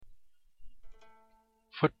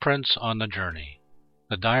Footprints on the Journey.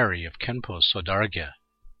 The Diary of Khenpo Sodargye.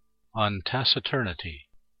 On Taciturnity.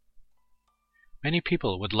 Many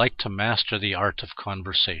people would like to master the art of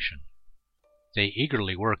conversation. They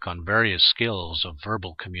eagerly work on various skills of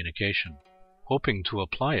verbal communication, hoping to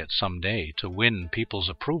apply it some day to win people's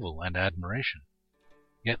approval and admiration.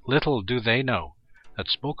 Yet little do they know that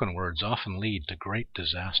spoken words often lead to great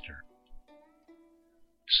disaster.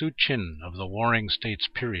 Su Qin of the Warring States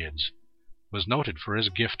periods was noted for his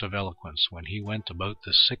gift of eloquence when he went about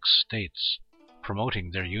the 6 states,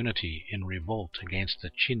 promoting their unity in revolt against the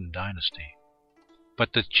Qin dynasty.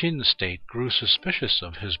 But the Qin state grew suspicious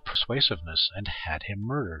of his persuasiveness and had him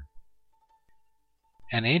murdered.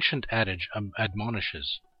 An ancient adage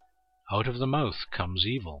admonishes, "Out of the mouth comes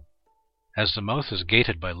evil." As the mouth is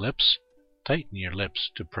gated by lips, tighten your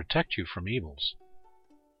lips to protect you from evils.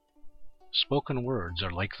 Spoken words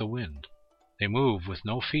are like the wind. They move with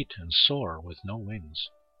no feet and soar with no wings.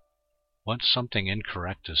 Once something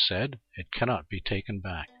incorrect is said, it cannot be taken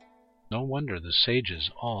back. No wonder the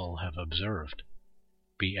sages all have observed.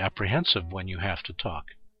 Be apprehensive when you have to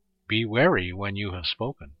talk. Be wary when you have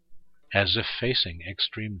spoken, as if facing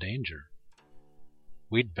extreme danger.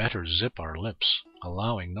 We'd better zip our lips,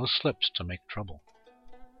 allowing no slips to make trouble.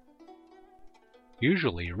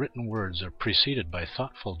 Usually, written words are preceded by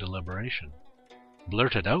thoughtful deliberation.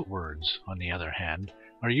 Blurted out words, on the other hand,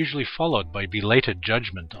 are usually followed by belated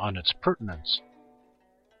judgment on its pertinence.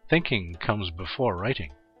 Thinking comes before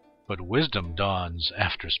writing, but wisdom dawns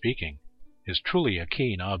after speaking, is truly a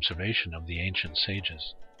keen observation of the ancient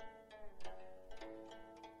sages.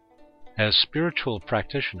 As spiritual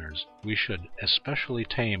practitioners, we should especially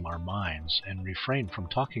tame our minds and refrain from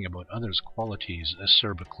talking about others' qualities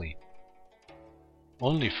acerbically.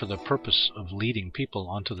 Only for the purpose of leading people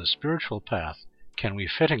onto the spiritual path can we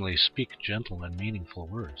fittingly speak gentle and meaningful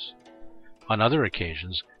words. On other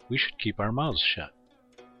occasions, we should keep our mouths shut.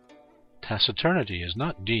 Taciturnity is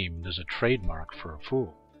not deemed as a trademark for a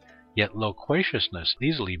fool, yet loquaciousness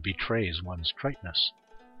easily betrays one's triteness.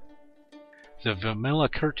 The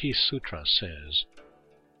Vimalakirti Sutra says,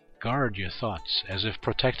 "Guard your thoughts as if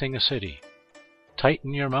protecting a city.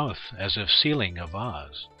 Tighten your mouth as if sealing a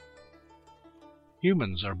vase."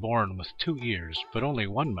 Humans are born with 2 ears, but only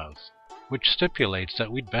 1 mouth, which stipulates that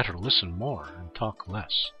we'd better listen more and talk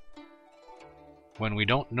less. When we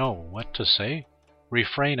don't know what to say,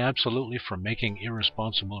 refrain absolutely from making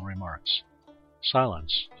irresponsible remarks.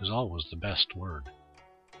 Silence is always the best word.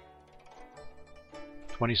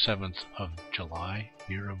 27th of July,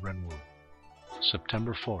 year of Renwu,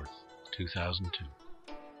 September 4th, 2002.